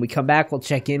 When we come back, we'll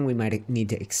check in. We might need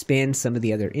to expand some of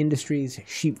the other industries,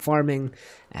 sheep farming,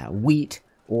 wheat,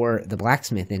 or the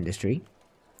blacksmith industry.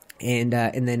 And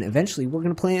then eventually we're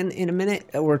going to plan in a minute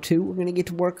or two, we're going to get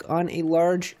to work on a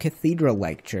large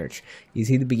cathedral-like church. You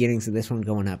see the beginnings of this one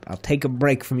going up. I'll take a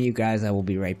break from you guys. I will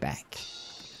be right back.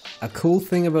 A cool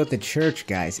thing about the church,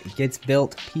 guys, it gets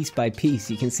built piece by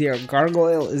piece. You can see our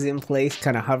gargoyle is in place,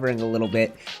 kind of hovering a little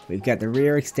bit. We've got the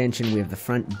rear extension. We have the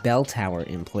front bell tower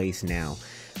in place now.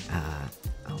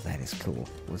 Oh, that is cool.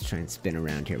 Let's try and spin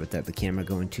around here without the camera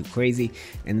going too crazy.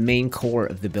 And the main core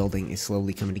of the building is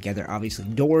slowly coming together. Obviously,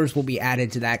 doors will be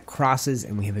added to that, crosses,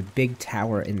 and we have a big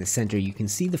tower in the center. You can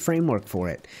see the framework for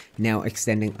it now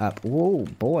extending up. Whoa,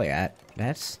 boy,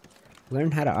 that's...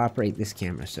 Learn how to operate this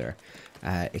camera, sir.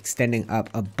 Extending up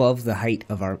above the height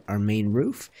of our main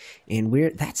roof, and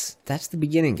that's the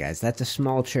beginning, guys. That's a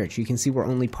small church. You can see we're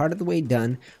only part of the way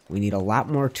done. We need a lot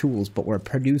more tools, but we're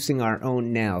producing our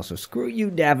own now. So screw you,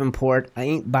 Davenport. I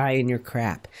ain't buying your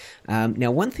crap.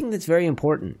 Now, one thing that's very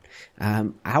important,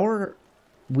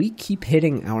 we keep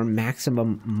hitting our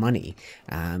maximum money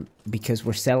because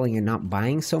we're selling and not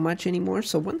buying so much anymore.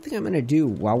 So one thing I'm going to do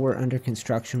while we're under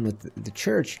construction with the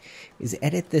church is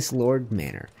edit this Lord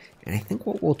Manor. And I think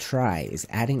what we'll try is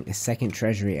adding a second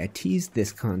treasury. I teased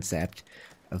this concept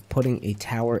of putting a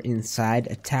tower inside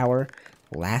a tower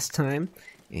last time.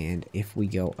 And if we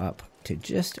go up to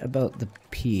just about the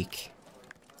peak...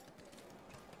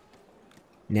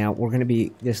 Now,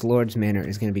 this Lord's Manor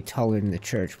is going to be taller than the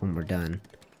church when we're done.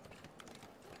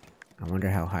 I wonder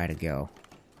how high to go.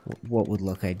 what would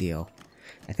look ideal?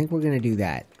 I think we're going to do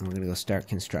that, and we're going to go start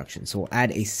construction. So we'll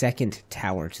add a second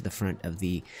tower to the front of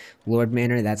the Lord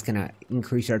Manor. That's going to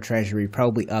increase our treasury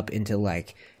probably up into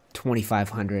like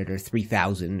 2,500 or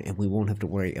 3,000, and we won't have to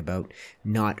worry about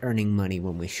not earning money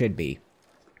when we should be.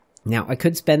 Now, I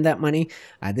could spend that money.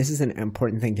 This is an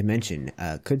important thing to mention.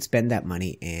 Could spend that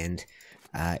money and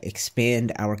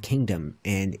expand our kingdom.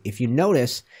 And if you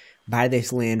notice, buy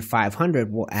this land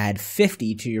 500 will add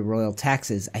 50 to your royal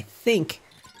taxes. I think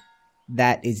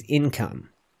that is income,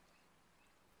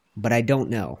 but I don't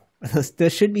know. There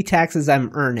should be taxes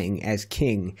I'm earning as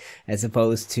king as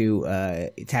opposed to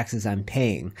taxes I'm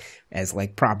paying as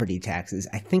like property taxes.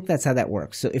 I think that's how that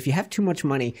works. So if you have too much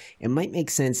money, it might make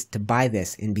sense to buy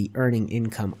this and be earning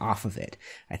income off of it.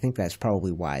 I think that's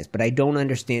probably wise, but I don't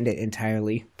understand it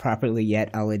entirely properly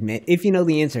yet, I'll admit. If you know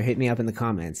the answer, hit me up in the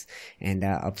comments and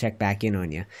I'll check back in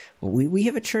on you. Well, we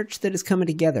have a church that is coming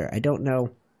together. I don't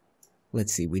know.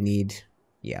 Let's see, we need...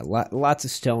 yeah, lots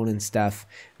of stone and stuff.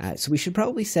 So we should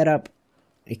probably set up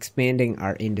expanding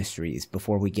our industries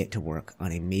before we get to work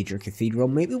on a major cathedral.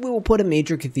 Maybe we will put a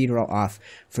major cathedral off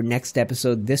for next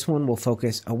episode. This one will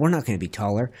focus... oh, we're not going to be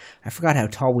taller. I forgot how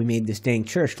tall we made this dang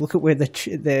church. Look at where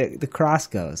the cross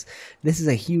goes. This is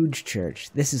a huge church.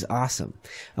 This is awesome.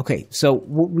 Okay, so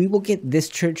we will get this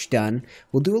church done.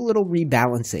 We'll do a little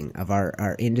rebalancing of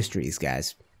our industries,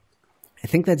 guys. I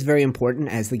think that's very important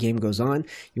as the game goes on.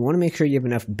 You want to make sure you have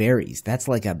enough berries. That's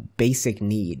like a basic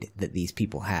need that these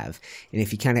people have. And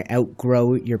if you kind of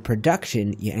outgrow your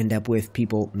production, you end up with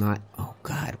people not... oh,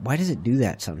 God, why does it do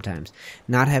that sometimes?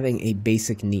 Not having a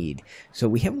basic need. So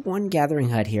we have one gathering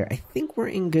hut here. I think we're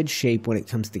in good shape when it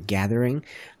comes to gathering.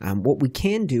 What we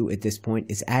can do at this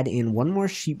point is add in one more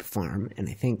sheep farm, and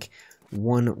I think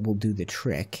one will do the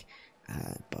trick.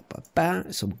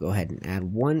 So we'll go ahead and add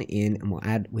one in,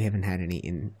 and we haven't had any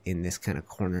in this kind of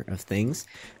corner of things,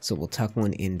 so we'll tuck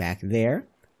one in back there.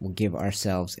 We'll give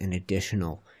ourselves an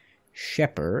additional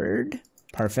shepherd.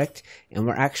 Perfect. And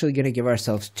we're actually going to give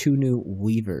ourselves 2 new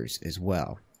weavers as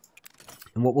well.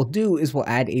 And what we'll do is we'll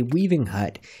add a weaving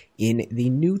hut in the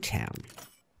new town.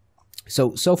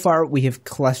 So far we have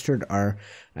clustered our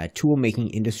tool-making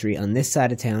industry on this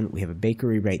side of town. We have a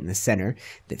bakery right in the center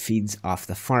that feeds off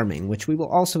the farming, which we will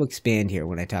also expand here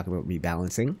when I talk about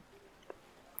rebalancing.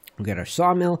 We've got our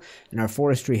sawmill and our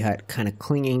forestry hut kind of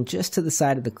clinging just to the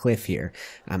side of the cliff here.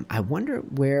 I wonder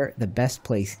where the best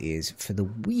place is for the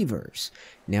weavers.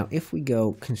 Now, if we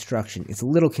go construction, it's a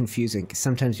little confusing because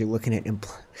sometimes you're looking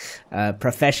at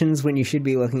professions when you should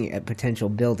be looking at potential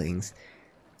buildings.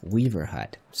 Weaver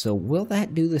hut. So will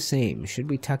that do the same?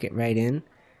 Should we tuck it right in?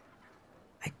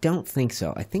 I don't think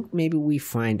so. I think maybe we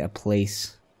find a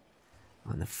place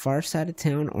on the far side of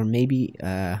town, or maybe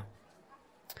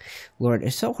Lord,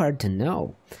 it's so hard to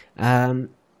know. Yeah,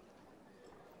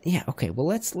 okay, well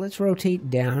let's rotate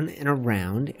down and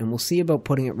around, and we'll see about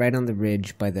putting it right on the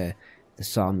ridge by the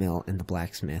sawmill and the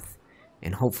blacksmith,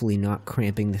 and hopefully not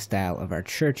cramping the style of our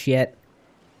church yet.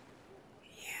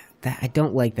 I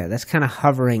don't like that. That's kind of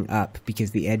hovering up because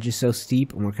the edge is so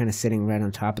steep, and we're kind of sitting right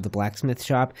on top of the blacksmith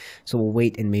shop. So we'll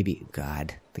wait and maybe...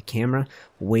 God, the camera.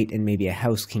 We'll wait and maybe a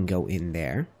house can go in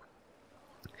there.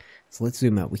 So let's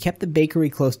zoom out. We kept the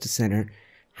bakery close to center.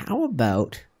 How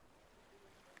about...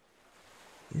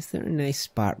 is there a nice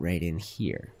spot right in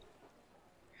here?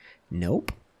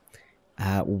 Nope.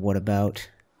 What about...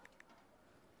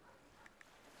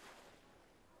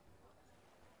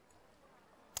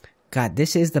 God,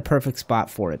 this is the perfect spot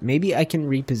for it. Maybe I can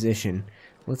reposition.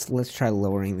 Let's try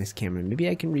lowering this camera. Maybe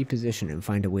I can reposition and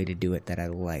find a way to do it that I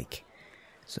like.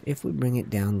 So if we bring it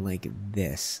down like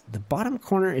this, the bottom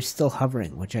corner is still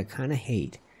hovering, which I kind of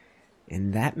hate.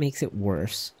 And that makes it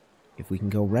worse. If we can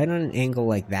go right on an angle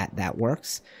like that, that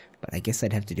works. But I guess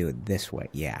I'd have to do it this way.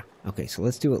 Yeah. Okay, so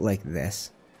let's do it like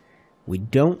this. We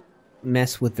don't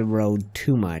mess with the road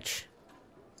too much.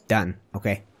 Done.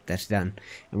 Okay. That's done.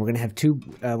 And we're going to have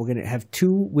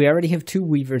two, we already have 2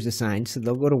 weavers assigned, so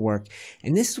they'll go to work.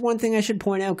 And this is one thing I should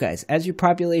point out, guys. As your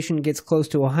population gets close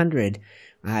to 100,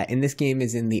 and this game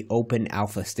is in the open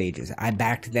alpha stages. I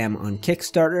backed them on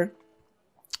Kickstarter,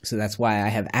 so that's why I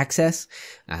have access.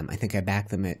 I think I backed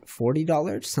them at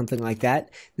 $40, something like that.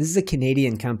 This is a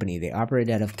Canadian company. They operate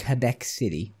out of Quebec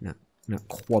City, not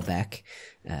Quebec,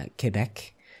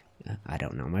 Quebec. I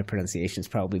don't know. My pronunciation is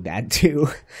probably bad too.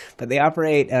 But they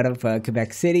operate out of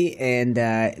Quebec City, and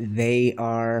they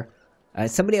are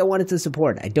somebody I wanted to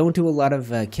support. I don't do a lot of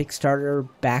Kickstarter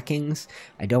backings.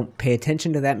 I don't pay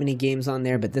attention to that many games on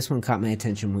there, but this one caught my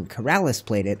attention when Corrales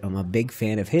played it. I'm a big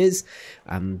fan of his.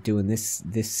 I'm doing this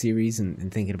series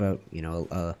and thinking about, you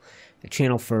know, a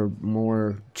channel for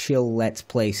more chill Let's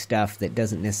Play stuff that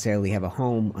doesn't necessarily have a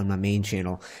home on my main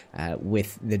channel,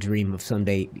 with the dream of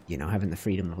someday, you know, having the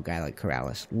freedom of a guy like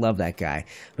Corrales. Love that guy.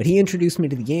 But he introduced me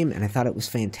to the game, and I thought it was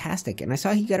fantastic. And I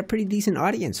saw he got a pretty decent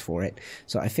audience for it,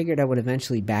 so I figured I would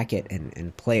eventually back it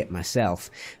and play it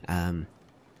myself.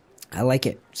 I like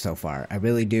it so far. I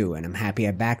really do. And I'm happy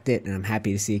I backed it. And I'm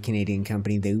happy to see a Canadian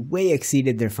company. They way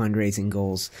exceeded their fundraising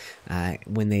goals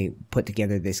when they put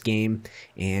together this game.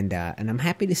 And I'm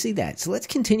happy to see that. So let's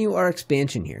continue our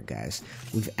expansion here, guys.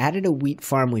 We've added a wheat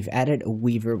farm. We've added a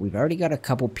weaver. We've already got a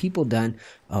couple people done.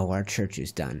 Oh, our church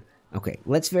is done. Okay,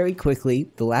 let's very quickly,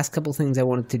 the last couple things I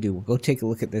wanted to do, we'll go take a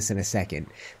look at this in a second.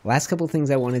 The last couple things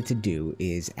I wanted to do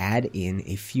is add in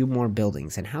a few more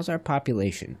buildings. And how's our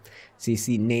population? So you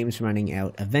see names running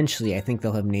out. Eventually, I think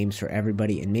they'll have names for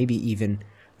everybody, and maybe even,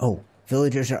 oh,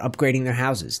 villagers are upgrading their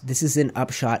houses. This is an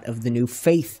upshot of the new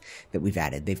faith that we've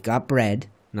added. They've got bread.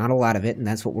 Not a lot of it, and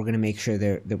that's what we're going to make sure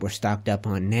that we're stocked up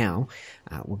on now.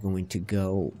 We're going to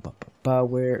go,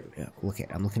 where,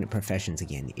 I'm looking at professions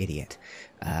again, idiot.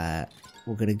 We're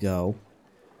going to go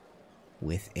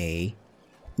with a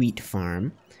wheat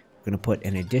farm. We're going to put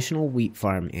an additional wheat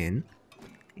farm in,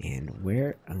 and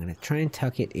I'm going to try and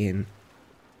tuck it in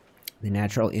the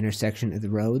natural intersection of the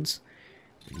roads.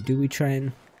 Do we try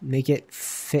and make it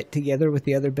fit together with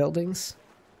the other buildings?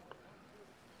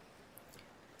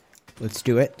 Let's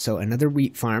do it. So another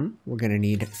wheat farm. We're going to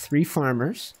need 3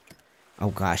 farmers.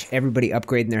 Oh gosh, everybody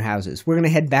upgrading their houses. We're going to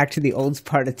head back to the old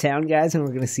part of town, guys, and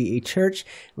we're going to see a church.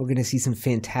 We're going to see some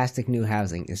fantastic new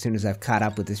housing as soon as I've caught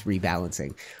up with this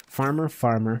rebalancing. Farmer,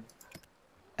 farmer,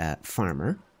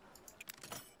 farmer.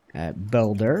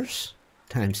 Builders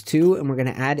times 2, and we're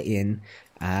going to add in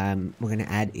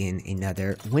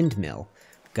another windmill.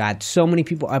 God, so many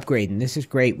people upgrading. This is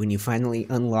great when you finally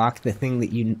unlock the thing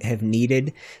that you have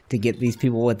needed to get these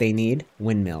people what they need.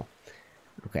 Windmill.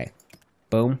 Okay.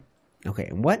 Boom. Okay,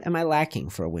 and what am I lacking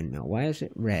for a windmill? Why is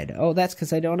it red? Oh, that's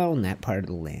because I don't own that part of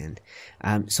the land.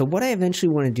 So what I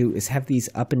eventually want to do is have these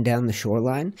up and down the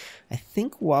shoreline. I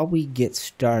think while we get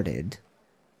started,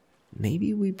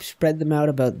 maybe we spread them out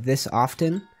about this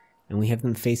often, and we have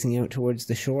them facing out towards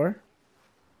the shore.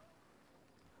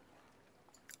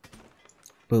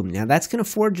 Boom. Now that's going to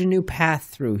forge a new path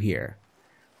through here,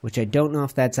 which I don't know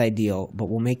if that's ideal, but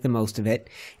we'll make the most of it.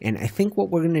 And I think what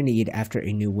we're going to need after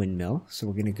a new windmill, so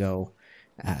we're going to go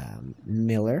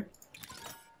Miller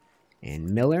and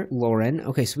Miller, Lauren.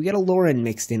 Okay, so we got a Lauren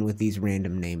mixed in with these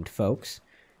random named folks.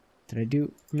 Did I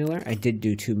do Miller? I did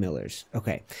do 2 Millers.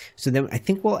 Okay, so then I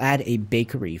think we'll add a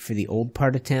bakery for the old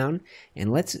part of town,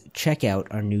 and let's check out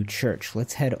our new church.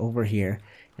 Let's head over here.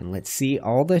 And let's see,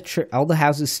 all the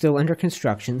houses still under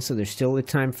construction, so there's still a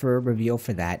time for a reveal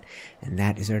for that. And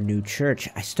that is our new church.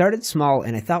 I started small,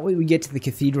 and I thought we would get to the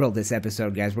cathedral this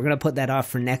episode, guys. We're going to put that off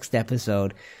for next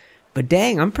episode. But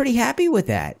dang, I'm pretty happy with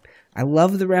that. I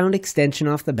love the round extension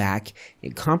off the back.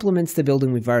 It complements the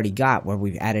building we've already got, where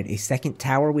we've added a second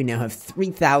tower. We now have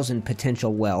 3,000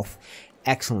 potential wealth.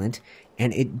 Excellent.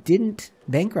 And it didn't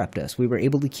bankrupt us. We were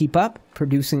able to keep up,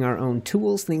 producing our own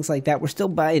tools, things like that. We're still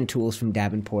buying tools from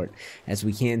Davenport as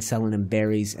we can, selling them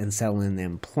berries and selling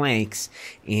them planks.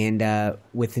 And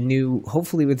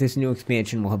hopefully with this new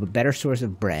expansion, we'll have a better source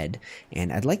of bread.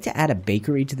 And I'd like to add a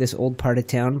bakery to this old part of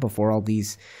town before all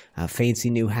these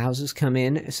fancy new houses come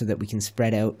in, so that we can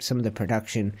spread out some of the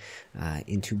production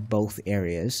into both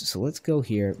areas. So let's go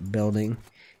here, building,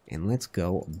 and let's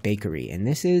go bakery. And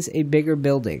this is a bigger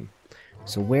building.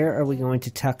 So where are we going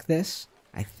to tuck this?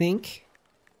 I think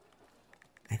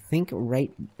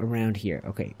right around here.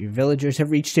 Okay, your villagers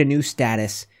have reached a new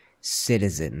status,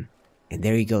 citizen. And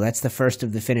there you go. That's the first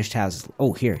of the finished houses.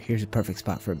 Oh, here's a perfect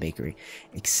spot for a bakery.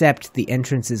 Except the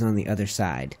entrance is on the other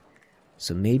side.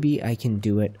 So maybe I can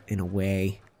do it in a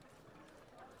way.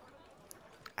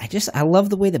 I love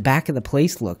the way the back of the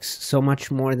place looks so much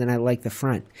more than I like the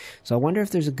front. So I wonder if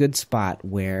there's a good spot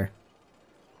where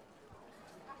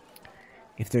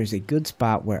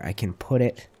I can put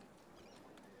it.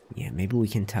 Yeah, maybe we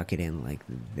can tuck it in like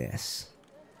this.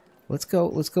 Let's go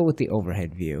with the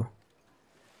overhead view.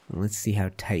 And let's see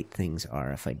how tight things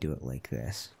are if I do it like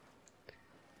this.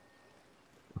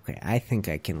 Okay, I think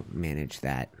I can manage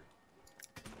that.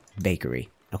 Bakery.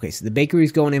 Okay, so the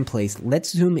bakery's going in place. Let's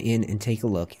zoom in and take a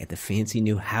look at the fancy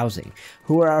new housing.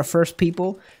 Who are our first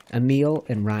people? Emil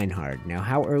and Reinhard. Now,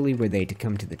 how early were they to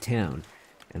come to the town?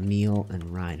 Emil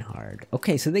and Reinhard.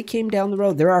 Okay, so they came down the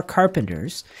road. There are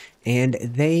carpenters, and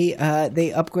they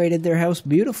upgraded their house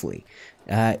beautifully.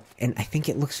 And I think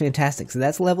it looks fantastic. So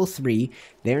that's level 3.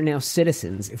 They're now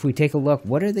citizens. If we take a look,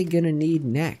 what are they going to need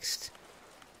next?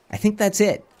 I think that's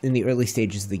it in the early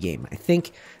stages of the game. I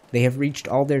think they have reached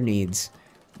all their needs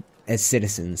as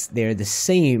citizens. They're the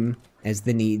same as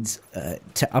the needs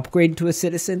to upgrade to a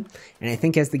citizen, and I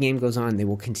think as the game goes on, they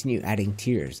will continue adding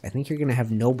tiers. I think you're going to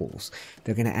have nobles.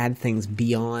 They're going to add things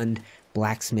beyond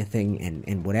blacksmithing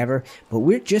and whatever, but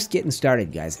we're just getting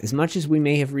started, guys. As much as we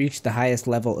may have reached the highest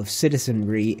level of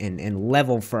citizenry and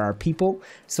level for our people,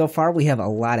 so far we have a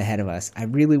lot ahead of us. I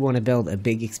really want to build a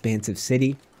big, expansive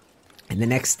city, and the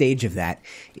next stage of that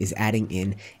is adding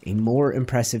in a more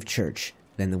impressive church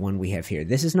than the one we have here.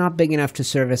 This is not big enough to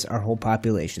service our whole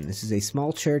population. This is a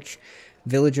small church,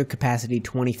 villager capacity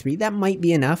 23. That might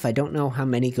be enough. I don't know how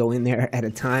many go in there at a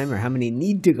time or how many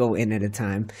need to go in at a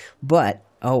time, but,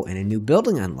 oh, and a new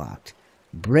building unlocked.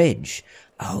 Bridge.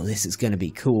 Oh, this is going to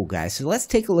be cool, guys. So let's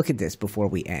take a look at this before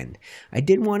we end. I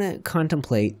did want to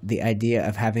contemplate the idea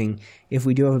of having, if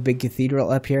we do have a big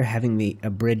cathedral up here, having a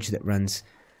bridge that runs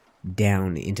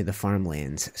down into the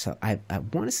farmlands. So I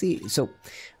want to see. So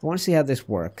I want to see how this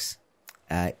works.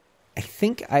 I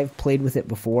think I've played with it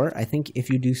before. I think if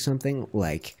you do something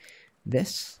like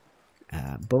this,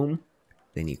 boom,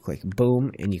 then you click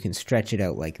boom, and you can stretch it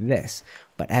out like this.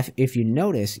 But if you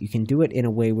notice, you can do it in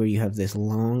a way where you have this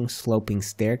long sloping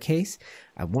staircase.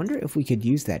 I wonder if we could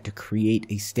use that to create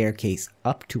a staircase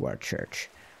up to our church.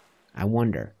 I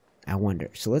wonder.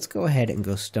 So let's go ahead and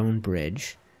go stone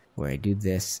bridge, where I do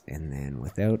this, and then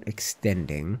without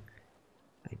extending,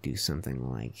 I do something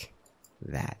like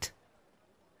that.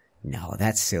 No,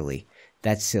 that's silly.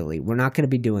 That's silly. We're not going to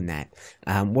be doing that.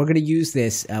 We're going to use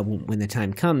this when the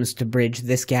time comes to bridge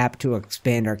this gap to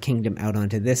expand our kingdom out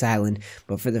onto this island.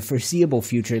 But for the foreseeable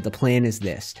future, the plan is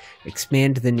this.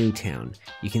 Expand the new town.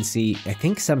 You can see, I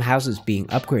think, some houses being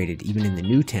upgraded even in the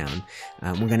new town.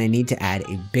 We're going to need to add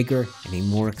a bigger and a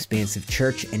more expansive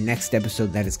church. And next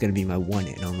episode, that is going to be my one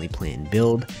and only plan.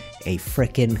 Build a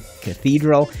frickin'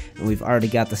 cathedral, and we've already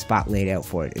got the spot laid out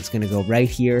for it. It's going to go right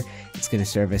here. It's going to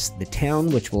service the town,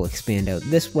 which will expand out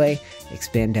this way,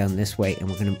 expand down this way, and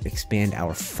we're going to expand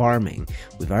our farming.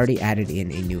 We've already added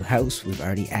in a new house. We've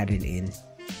already added in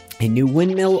a new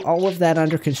windmill, all of that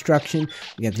under construction.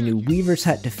 We got the new weaver's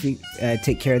hut to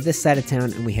take care of this side of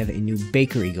town, and we have a new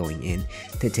bakery going in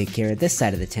to take care of this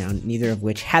side of the town, neither of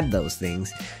which had those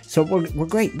things. So we're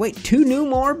great. Wait, 2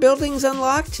 more buildings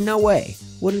unlocked? No way.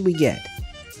 What did we get?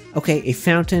 Okay, a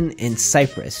fountain and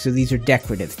cypress. So these are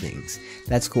decorative things.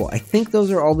 That's cool. I think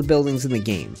those are all the buildings in the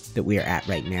game that we are at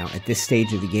right now at this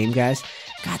stage of the game, guys.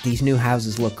 God, these new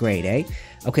houses look great, eh?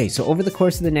 Okay, so over the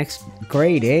course of the next...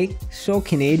 Great, eh? So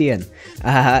Canadian.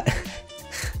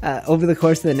 Over the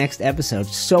course of the next episode,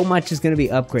 so much is going to be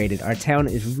upgraded. Our town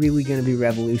is really going to be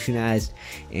revolutionized,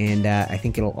 and I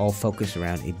think it'll all focus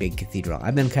around a big cathedral.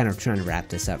 I've been kind of trying to wrap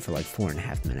this up for like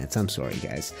 4.5 minutes. I'm sorry,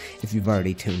 guys. If you've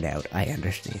already tuned out, I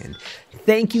understand.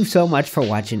 Thank you so much for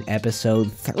watching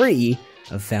episode 3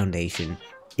 of Foundation.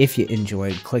 If you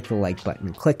enjoyed, click the like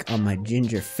button, click on my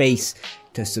ginger face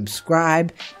to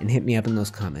subscribe, and hit me up in those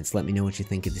comments. Let me know what you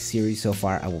think of the series so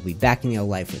far. I will be back in your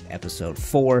life with episode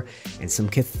 4 and some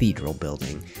cathedral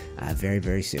building very,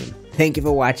 very soon. Thank you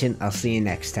for watching. I'll see you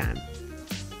next time.